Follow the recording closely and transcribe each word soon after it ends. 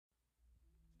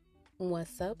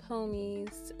What's up,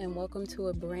 homies, and welcome to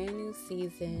a brand new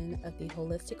season of the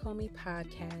Holistic Homie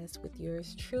podcast with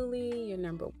yours truly, your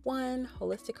number one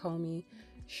holistic homie,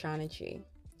 Shauna G.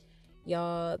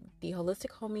 Y'all, the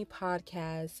Holistic Homie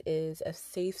podcast is a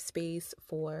safe space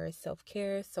for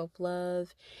self-care,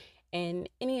 self-love, and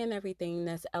any and everything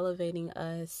that's elevating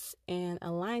us and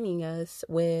aligning us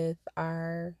with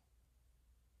the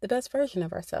best version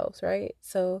of ourselves, right?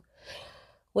 So,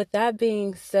 with that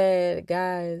being said,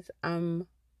 guys, I'm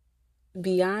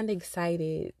beyond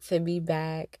excited to be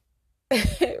back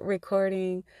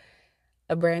recording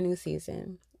a brand new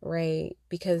season, right?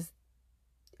 Because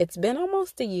it's been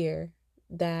almost a year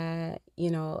that,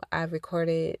 I've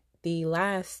recorded the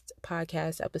last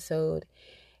podcast episode.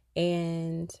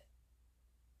 And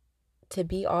to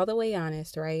be all the way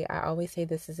honest, right? I always say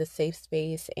this is a safe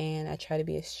space and I try to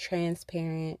be as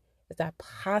transparent as I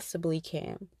possibly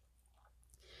can.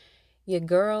 Your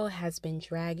girl has been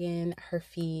dragging her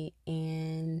feet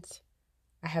and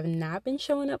I have not been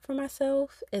showing up for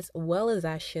myself as well as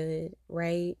I should,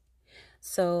 right?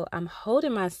 So I'm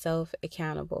holding myself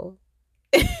accountable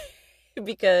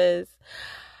because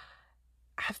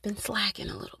I've been slacking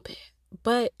a little bit.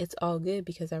 But it's all good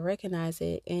because I recognize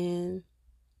it and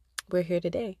we're here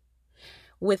today.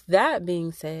 With that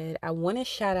being said, I want to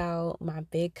shout out my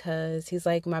big cuz. He's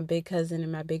like my big cousin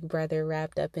and my big brother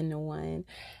wrapped up into one.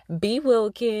 Brian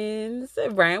Wilkins,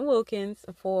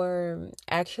 for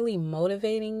actually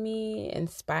motivating me,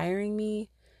 inspiring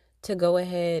me to go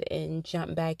ahead and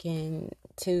jump back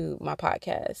into my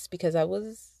podcast because I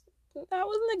was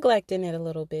neglecting it a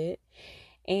little bit.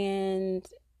 And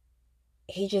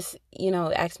he just,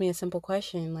 asked me a simple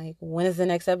question, like, when is the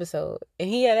next episode? And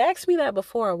he had asked me that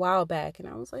before a while back. And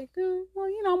I was like, well,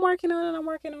 I'm working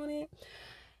on it.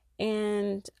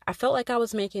 And I felt like I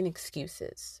was making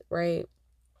excuses, right?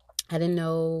 I didn't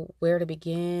know where to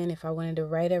begin, if I wanted to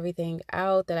write everything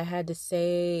out that I had to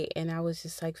say. And I was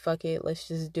just like, fuck it, let's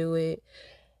just do it.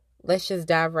 Let's just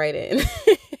dive right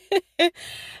in.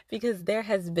 Because there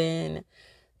has been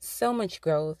so much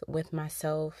growth with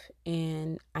myself,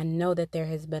 and I know that there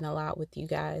has been a lot with you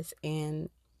guys, and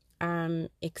I'm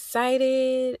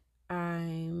excited,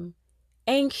 I'm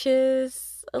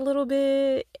anxious a little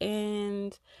bit,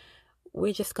 and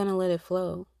we're just gonna let it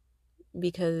flow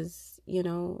because,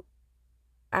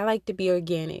 I like to be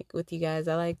organic with you guys.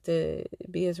 I like to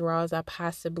be as raw as I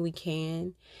possibly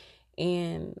can,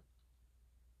 and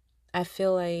I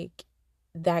feel like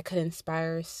that could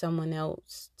inspire someone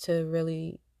else to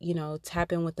really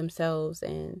tap in with themselves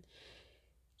and,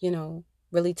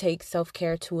 really take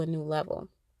self-care to a new level.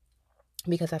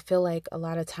 Because I feel like a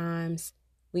lot of times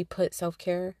we put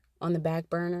self-care on the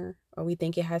back burner, or we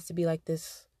think it has to be like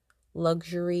this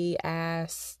luxury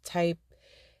ass type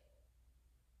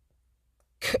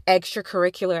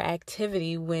extracurricular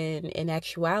activity, when in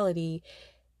actuality,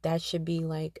 that should be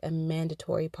like a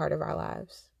mandatory part of our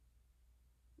lives.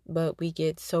 But we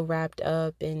get so wrapped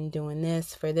up in doing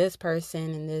this for this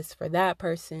person and this for that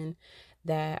person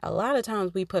that a lot of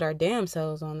times we put our damn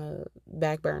selves on the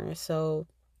back burner. So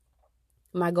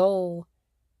my goal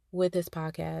with this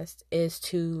podcast is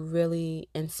to really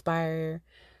inspire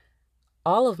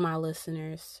all of my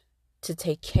listeners to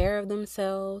take care of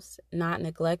themselves, not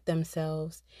neglect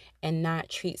themselves, and not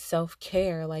treat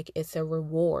self-care like it's a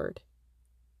reward.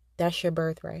 That's your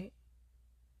birthright.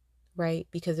 Right?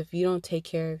 Because if you don't take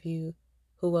care of you,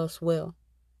 who else will?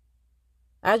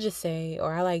 I just say,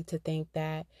 or I like to think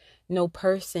that no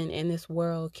person in this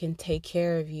world can take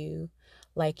care of you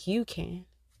like you can.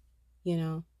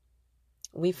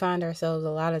 We find ourselves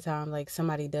a lot of times like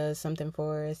somebody does something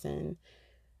for us, and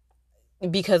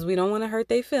because we don't want to hurt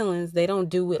their feelings, they don't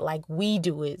do it like we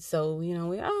do it. So,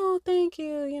 oh, thank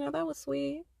you. That was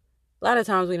sweet. A lot of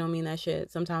times we don't mean that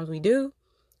shit. Sometimes we do,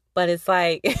 but it's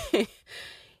like,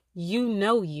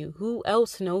 you. Who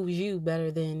else knows you better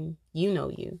than you know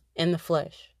you in the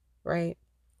flesh, right?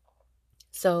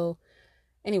 So,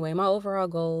 anyway, my overall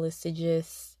goal is to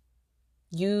just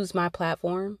use my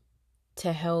platform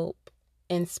to help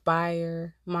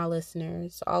inspire my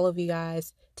listeners, all of you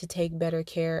guys, to take better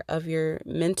care of your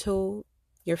mental,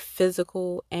 your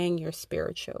physical, and your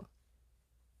spiritual.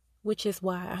 Which is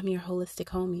why I'm your holistic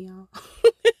homie, y'all.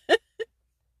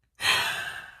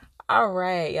 All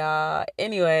right, y'all.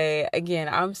 Anyway, again,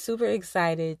 I'm super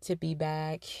excited to be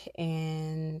back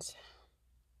and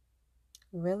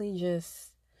really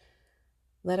just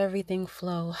let everything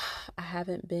flow. I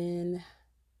haven't been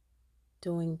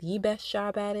doing the best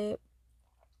job at it,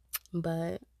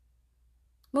 but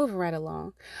moving right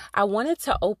along. I wanted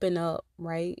to open up,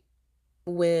 right,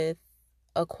 with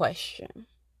a question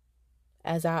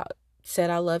as I said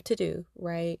I love to do,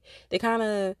 right? They kind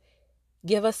of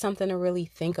give us something to really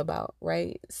think about,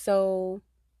 right? So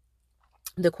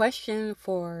the question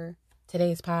for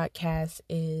today's podcast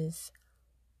is,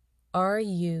 are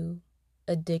you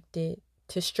addicted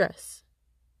to stress?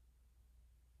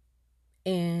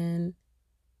 And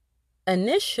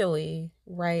initially,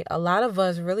 right, a lot of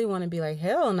us really want to be like,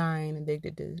 hell no, I ain't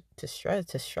addicted to stress.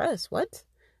 To stress, what?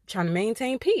 I'm trying to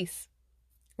maintain peace,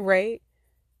 right?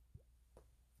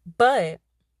 But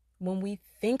when we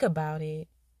think about it,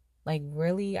 like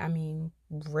really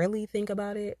think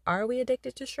about it, are we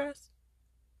addicted to stress?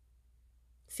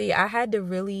 See, I had to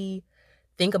really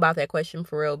think about that question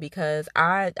for real, because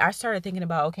I started thinking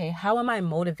about, okay, how am I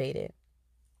motivated?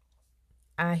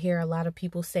 I hear a lot of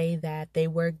people say that they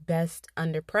work best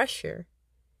under pressure.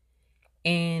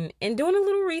 And in doing a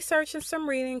little research and some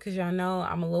reading, because y'all know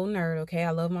I'm a little nerd, okay? I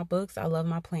love my books, I love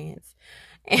my plants.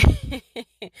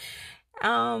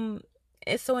 um,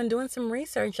 and so in doing some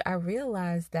research, I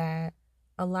realized that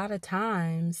a lot of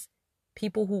times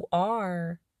people who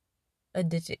are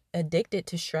addicted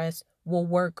to stress will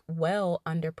work well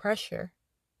under pressure.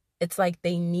 It's like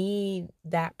they need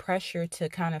that pressure to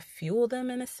kind of fuel them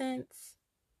in a sense.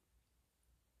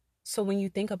 So when you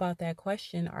think about that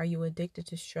question, are you addicted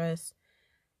to stress?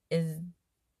 Is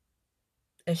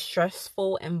a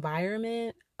stressful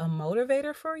environment a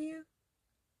motivator for you?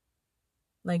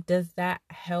 Like, does that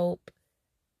help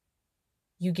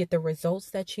you get the results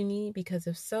that you need? Because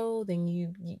if so, then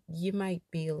you might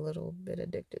be a little bit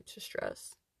addicted to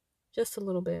stress. Just a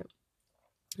little bit.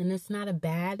 And it's not a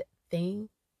bad thing.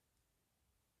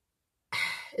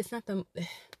 It's not the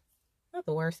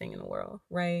worst thing in the world,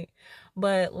 right?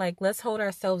 But like, let's hold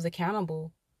ourselves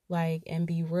accountable, like, and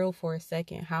be real for a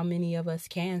second. How many of us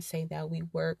can say that we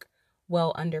work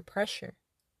well under pressure,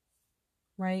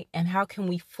 right? And how can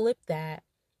we flip that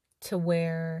to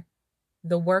where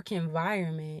the work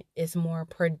environment is more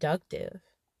productive?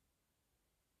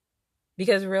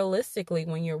 Because realistically,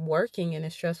 when you're working in a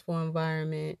stressful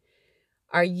environment,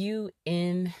 are you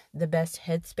in the best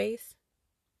headspace?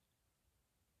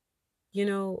 You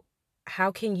know,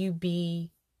 how can you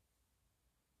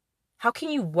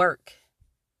work,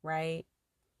 right,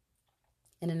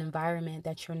 in an environment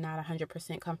that you're not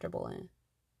 100% comfortable in?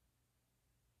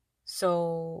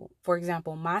 So, for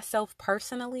example, myself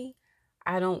personally,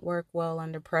 I don't work well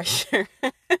under pressure.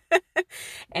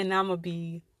 And I'm going to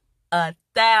be a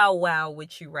thou wow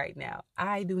with you right now.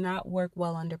 I do not work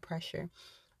well under pressure.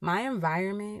 My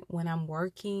environment when I'm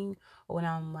working, or when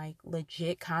I'm like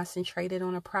legit concentrated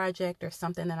on a project or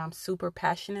something that I'm super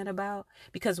passionate about,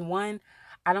 because one,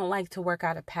 I don't like to work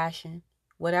out of passion.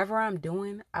 Whatever I'm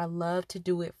doing, I love to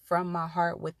do it from my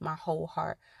heart, with my whole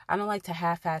heart. I don't like to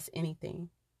half-ass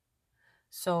anything.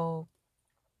 So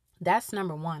that's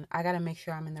number one. I got to make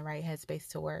sure I'm in the right headspace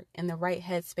to work. And the right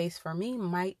headspace for me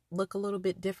might look a little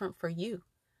bit different for you.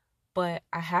 But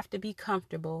I have to be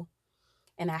comfortable,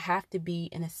 and I have to be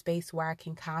in a space where I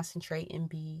can concentrate and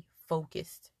be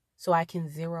focused, so I can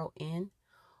zero in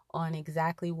on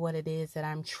exactly what it is that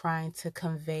I'm trying to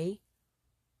convey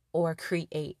or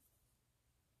create.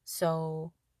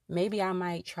 So maybe I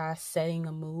might try setting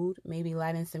a mood, maybe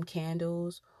lighting some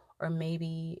candles, or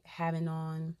maybe having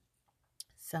on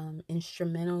some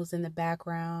instrumentals in the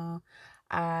background.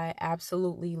 I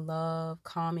absolutely love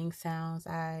calming sounds.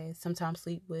 I sometimes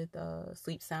sleep with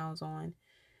sleep sounds on.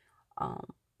 Um,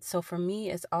 so for me,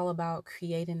 it's all about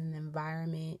creating an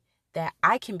environment that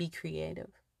I can be creative,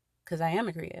 because I am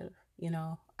a creative. You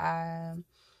know, I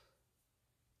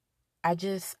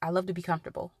love to be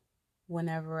comfortable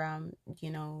whenever I'm,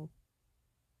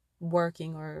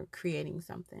 working or creating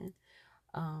something.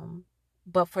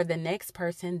 But for the next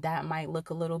person, that might look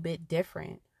a little bit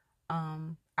different.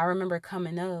 I remember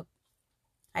coming up,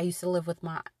 I used to live with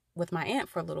my aunt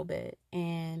for a little bit,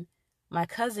 and my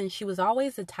cousin, she was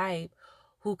always the type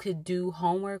who could do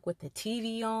homework with the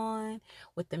TV on,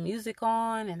 with the music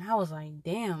on, and I was like,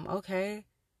 damn, okay.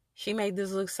 She made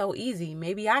this look so easy.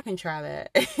 Maybe I can try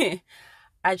that.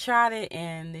 I tried it,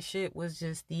 and the shit was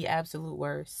just the absolute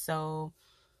worst. So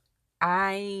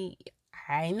I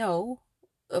I know,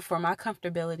 for my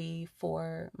comfortability,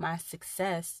 for my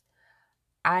success,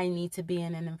 I need to be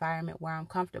in an environment where I'm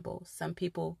comfortable. Some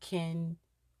people can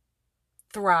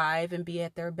thrive and be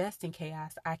at their best in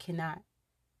chaos. I cannot,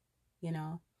 you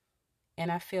know. And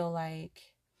I feel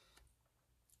like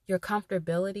your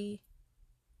comfortability,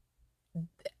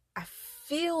 I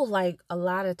feel like a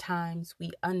lot of times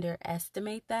we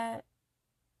underestimate that,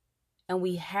 and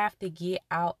we have to get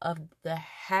out of the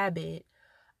habit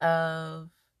of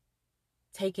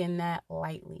taking that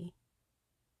lightly.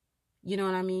 You know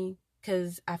what I mean?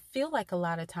 Because I feel like a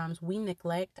lot of times we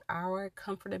neglect our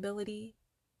comfortability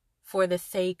for the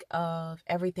sake of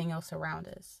everything else around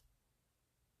us.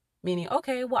 Meaning,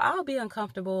 okay, well, I'll be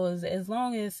uncomfortable as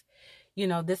long as,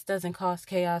 this doesn't cause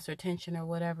chaos or tension or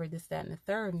whatever, this, that, and the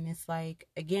third. And it's like,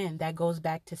 again, that goes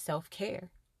back to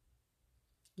self-care.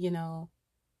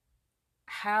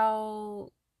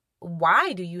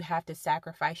 Why do you have to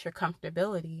sacrifice your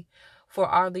comfortability for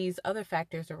all these other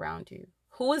factors around you?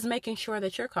 Who is making sure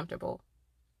that you're comfortable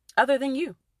other than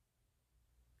you?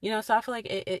 So I feel like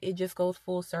it just goes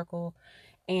full circle.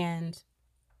 And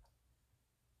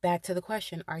back to the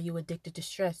question, are you addicted to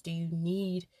stress? Do you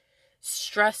need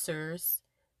stressors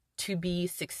to be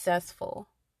successful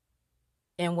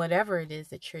in whatever it is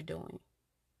that you're doing?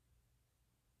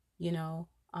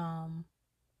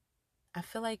 I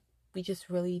feel like we just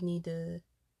really need to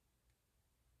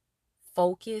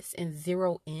focus and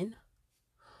zero in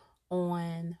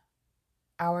on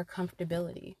our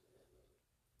comfortability.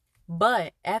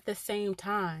 But at the same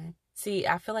time, see,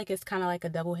 I feel like it's kind of like a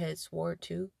double-edged sword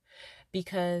too.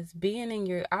 Because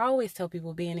I always tell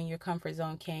people being in your comfort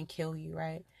zone can kill you,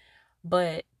 right?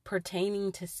 But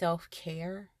pertaining to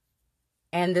self-care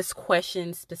and this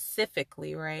question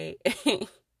specifically, right?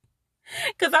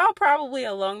 Because I'll probably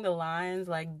along the lines,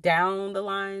 like down the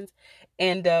lines,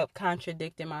 end up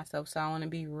contradicting myself. So I want to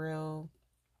be real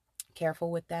careful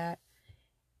with that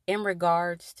in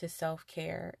regards to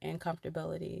self-care and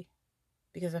comfortability,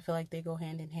 because I feel like they go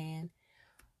hand in hand.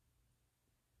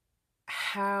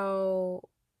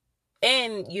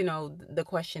 The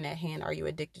question at hand, are you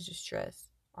addicted to stress?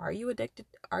 Are you addicted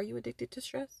to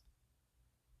stress?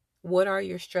 What are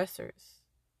your stressors?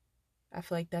 I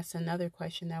feel like that's another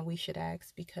question that we should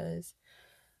ask, because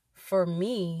for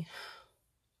me,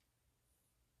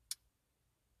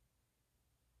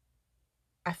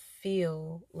 I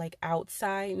feel like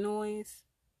outside noise,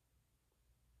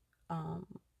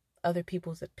 other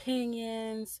people's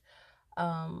opinions,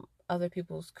 other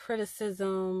people's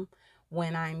criticism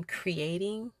when I'm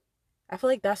creating, I feel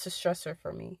like that's a stressor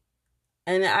for me.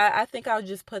 And I think I'll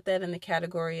just put that in the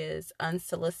category as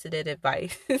unsolicited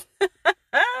advice.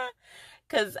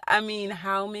 Because,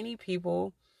 how many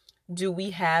people do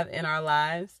we have in our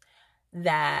lives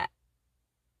that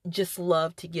just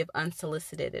love to give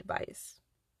unsolicited advice?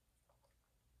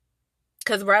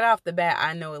 Because right off the bat,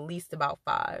 I know at least about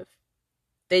 5.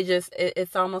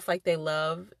 It's almost like they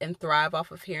love and thrive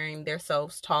off of hearing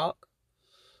themselves talk.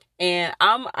 And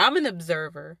I'm an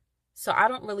observer. So I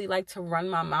don't really like to run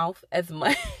my mouth as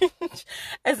much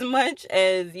as a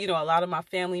lot of my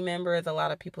family members, a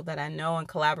lot of people that I know and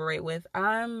collaborate with.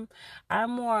 I'm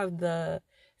more of the,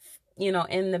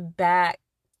 in the back,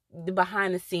 the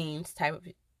behind the scenes type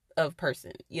of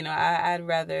person. I'd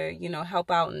rather, help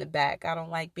out in the back. I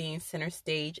don't like being center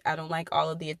stage. I don't like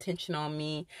all of the attention on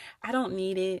me. I don't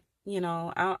need it.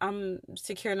 I'm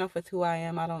secure enough with who I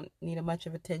am. I don't need a bunch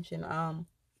of attention.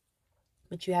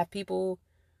 But you have people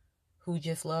who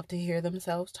just love to hear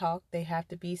themselves talk. They have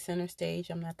to be center stage.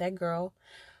 I'm not that girl.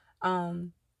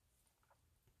 When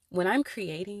I'm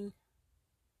creating,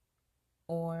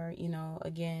 or,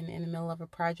 again, in the middle of a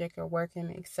project or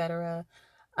working, etc.,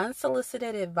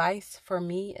 unsolicited advice for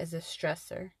me is a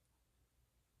stressor.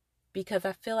 Because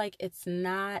I feel like it's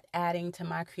not adding to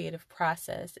my creative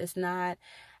process. It's not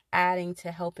adding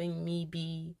to helping me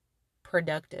be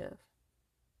productive.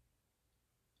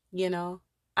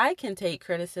 I can take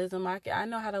criticism. I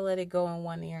know how to let it go in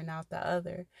one ear and out the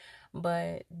other.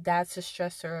 But that's a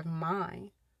stressor of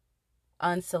mine.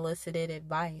 Unsolicited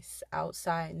advice,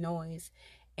 outside noise.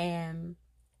 And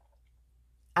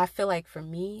I feel like for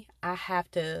me, I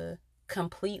have to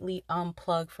completely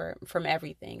unplug from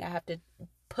everything. I have to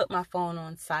put my phone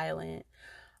on silent.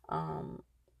 Turn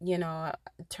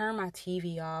my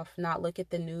TV off, not look at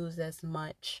the news as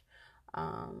much.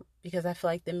 Because I feel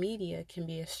like the media can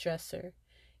be a stressor.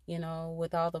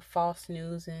 With all the false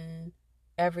news and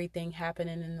everything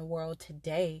happening in the world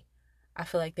today, I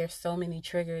feel like there's so many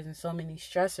triggers and so many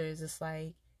stressors. It's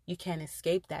like you can't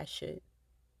escape that shit.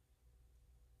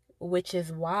 Which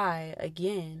is why,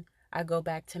 again, I go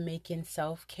back to making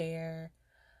self-care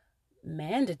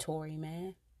mandatory,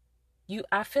 man.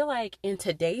 I feel like in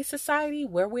today's society,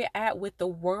 where we're at with the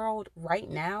world right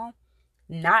now,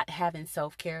 not having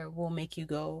self-care will make you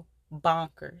go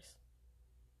bonkers.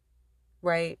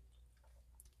 Right?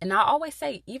 And I always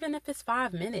say, even if it's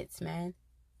 5 minutes, man,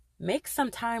 make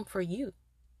some time for you.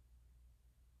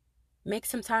 Make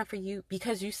some time for you,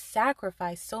 because you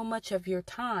sacrifice so much of your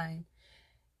time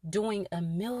doing a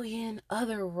million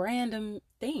other random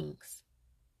things.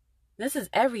 This is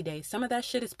every day. Some of that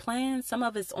shit is planned. Some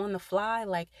of it's on the fly.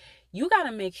 Like, you got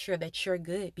to make sure that you're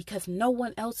good because no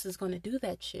one else is going to do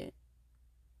that shit.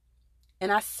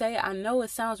 And I know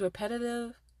it sounds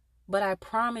repetitive, but I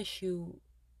promise you,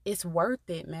 it's worth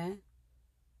it, man.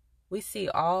 We see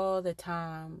all the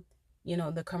time,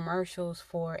 the commercials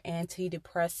for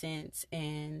antidepressants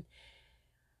and,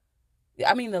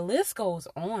 I mean, the list goes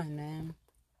on, man.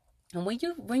 And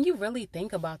when you really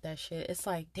think about that shit, it's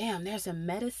like, damn, there's a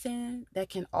medicine that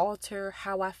can alter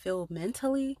how I feel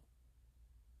mentally.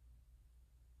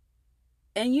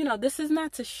 And this is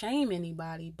not to shame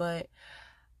anybody, but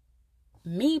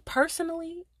me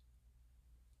personally,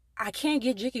 I can't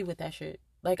get jiggy with that shit.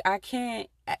 Like,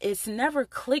 it's never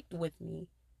clicked with me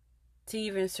to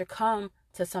even succumb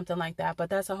to something like that. But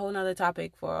that's a whole nother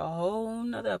topic for a whole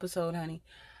nother episode, honey.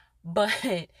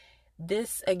 But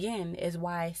this, again, is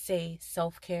why I say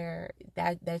self-care,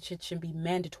 that shit should be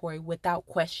mandatory without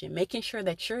question. Making sure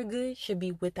that you're good should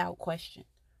be without question.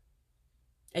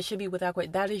 It should be without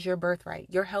question. That is your birthright.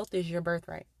 Your health is your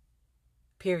birthright.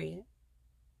 Period.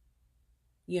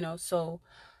 So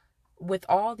with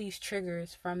all these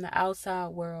triggers from the outside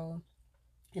world,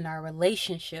 in our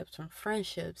relationships, from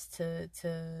friendships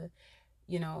to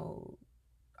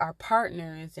our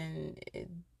partners and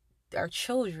our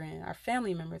children, our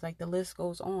family members, like the list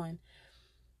goes on,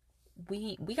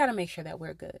 we got to make sure that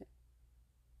we're good,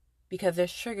 because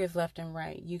there's triggers left and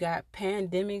right. You got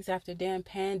pandemics after damn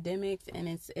pandemics, and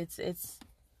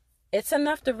it's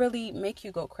enough to really make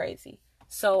you go crazy.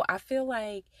 So I feel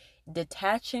like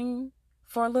detaching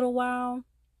for a little while,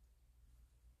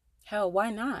 hell,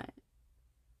 why not?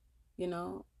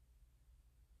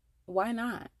 Why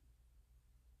not?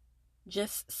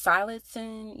 Just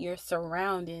silencing your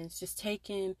surroundings, just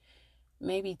taking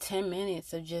maybe 10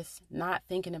 minutes of just not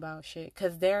thinking about shit,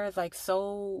 because there's like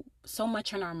so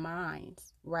much in our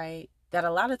minds, right, that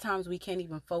a lot of times we can't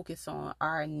even focus on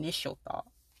our initial thought.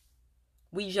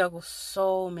 We juggle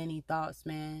so many thoughts,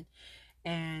 man.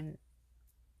 And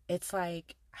it's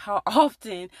like, how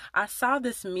often I saw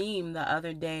this meme the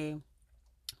other day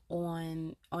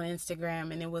on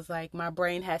Instagram, and it was like, my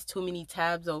brain has too many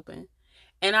tabs open.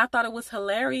 And I thought it was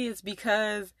hilarious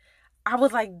because I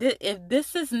was like, if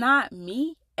this is not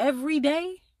me every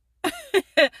day,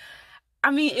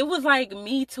 I mean, it was like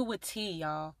me to a T,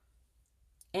 y'all.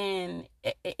 And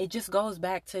it just goes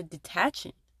back to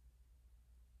detaching.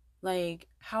 Like,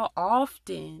 how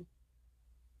often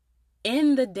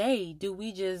in the day do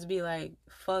we just be like,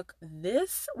 fuck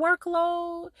this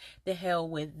workload, the hell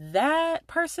with that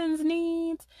person's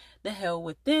needs, the hell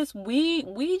with this,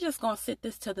 we just gonna sit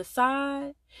this to the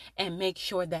side and make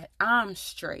sure that I'm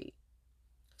straight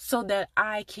so that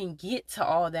I can get to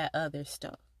all that other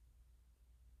stuff,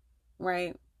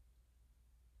 right?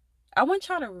 I want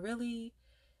y'all to really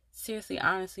seriously,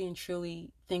 honestly, and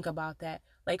truly think about that.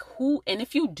 Like, who, and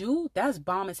if you do, that's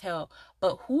bomb as hell.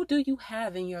 But who do you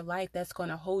have in your life that's going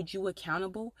to hold you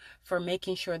accountable for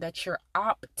making sure that your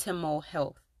optimal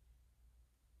health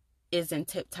is in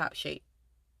tip-top shape?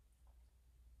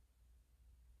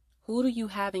 Who do you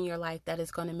have in your life that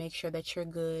is going to make sure that you're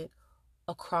good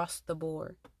across the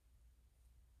board?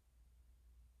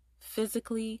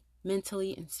 Physically,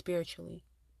 mentally, and spiritually.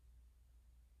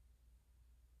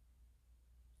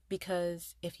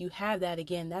 Because if you have that,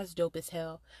 again, that's dope as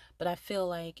hell. But I feel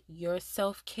like your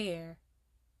self-care,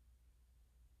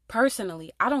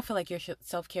 personally, I don't feel like your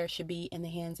self-care should be in the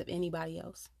hands of anybody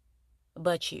else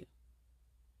but you.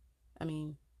 I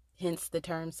mean, hence the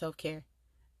term self-care.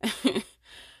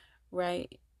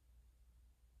 Right?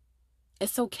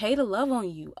 It's okay to love on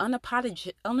you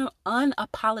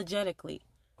unapologetically.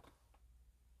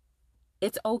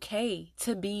 It's okay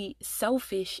to be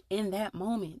selfish in that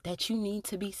moment that you need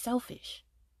to be selfish.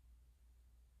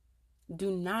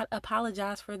 Do not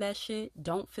apologize for that shit.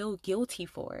 Don't feel guilty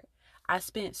for it. I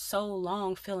spent so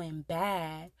long feeling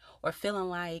bad or feeling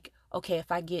like, okay,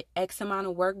 if I get X amount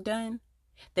of work done,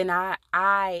 then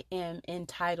I am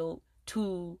entitled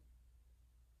to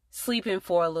sleeping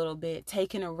for a little bit,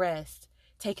 taking a rest,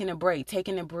 taking a break,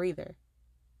 taking a breather.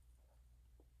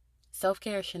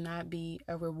 Self-care should not be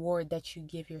a reward that you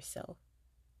give yourself.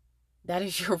 That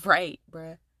is your right,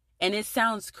 bruh. And it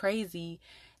sounds crazy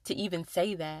to even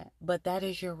say that, but that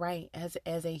is your right as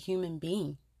a human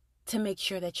being, to make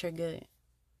sure that you're good.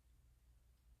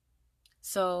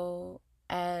 So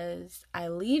as I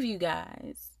leave you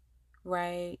guys,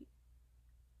 right,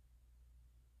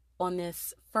 on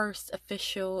this first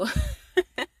official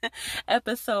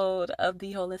episode of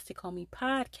the Holistic Homie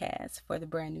podcast for the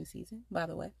brand new season, by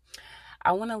the way,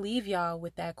 I want to leave y'all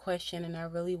with that question, and I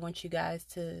really want you guys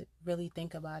to really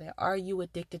think about it. Are you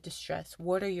addicted to stress?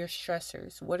 What are your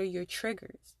stressors? What are your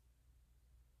triggers?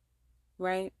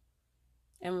 Right?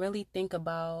 And really think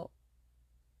about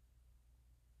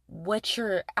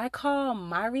I call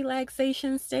my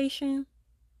relaxation station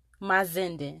my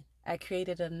Zen. I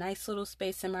created a nice little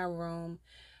space in my room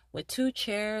with 2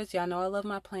 chairs. Y'all know I love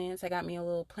my plants. I got me a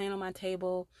little plant on my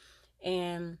table,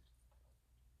 and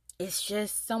it's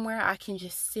just somewhere I can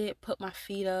just sit, put my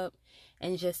feet up,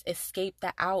 and just escape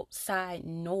the outside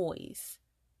noise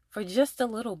for just a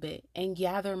little bit and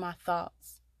gather my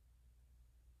thoughts.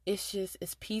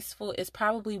 It's peaceful. It's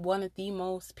probably one of the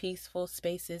most peaceful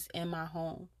spaces in my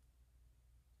home,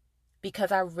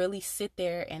 because I really sit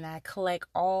there and I collect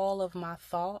all of my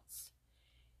thoughts,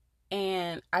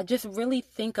 and I just really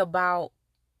think about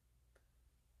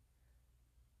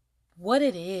what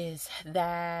it is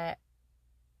that,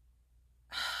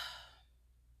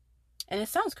 and it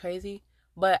sounds crazy,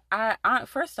 but I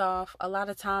first off, a lot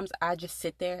of times I just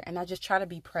sit there and I just try to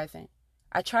be present.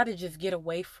 I try to just get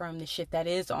away from the shit that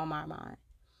is on my mind.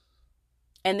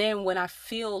 And then when I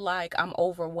feel like I'm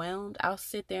overwhelmed, I'll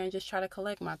sit there and just try to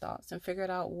collect my thoughts and figure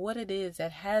out what it is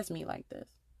that has me like this.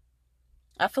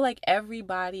 I feel like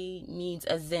everybody needs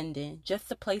a Zen,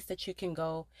 just a place that you can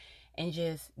go and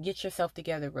just get yourself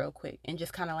together real quick and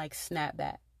just kind of like snap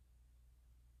back.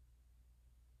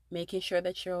 Making sure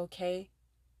that you're okay,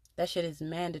 that shit is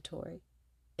mandatory,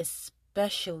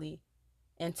 especially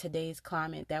in today's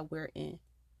climate that we're in.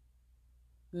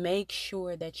 Make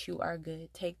sure that you are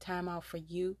good. Take time out for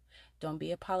you. Don't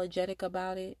be apologetic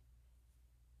about it.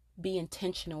 Be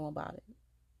intentional about it.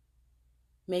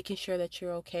 Making sure that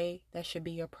you're okay, that should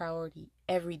be your priority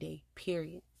every day,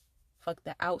 period. Fuck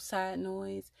the outside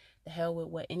noise. The hell with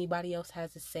what anybody else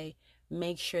has to say.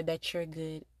 Make sure that you're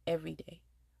good every day.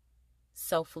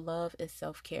 Self-love is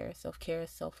self-care. Self-care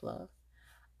is self-love.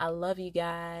 I love you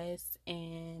guys,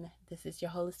 and this is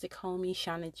your holistic homie,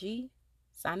 Shauna G,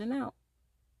 signing out.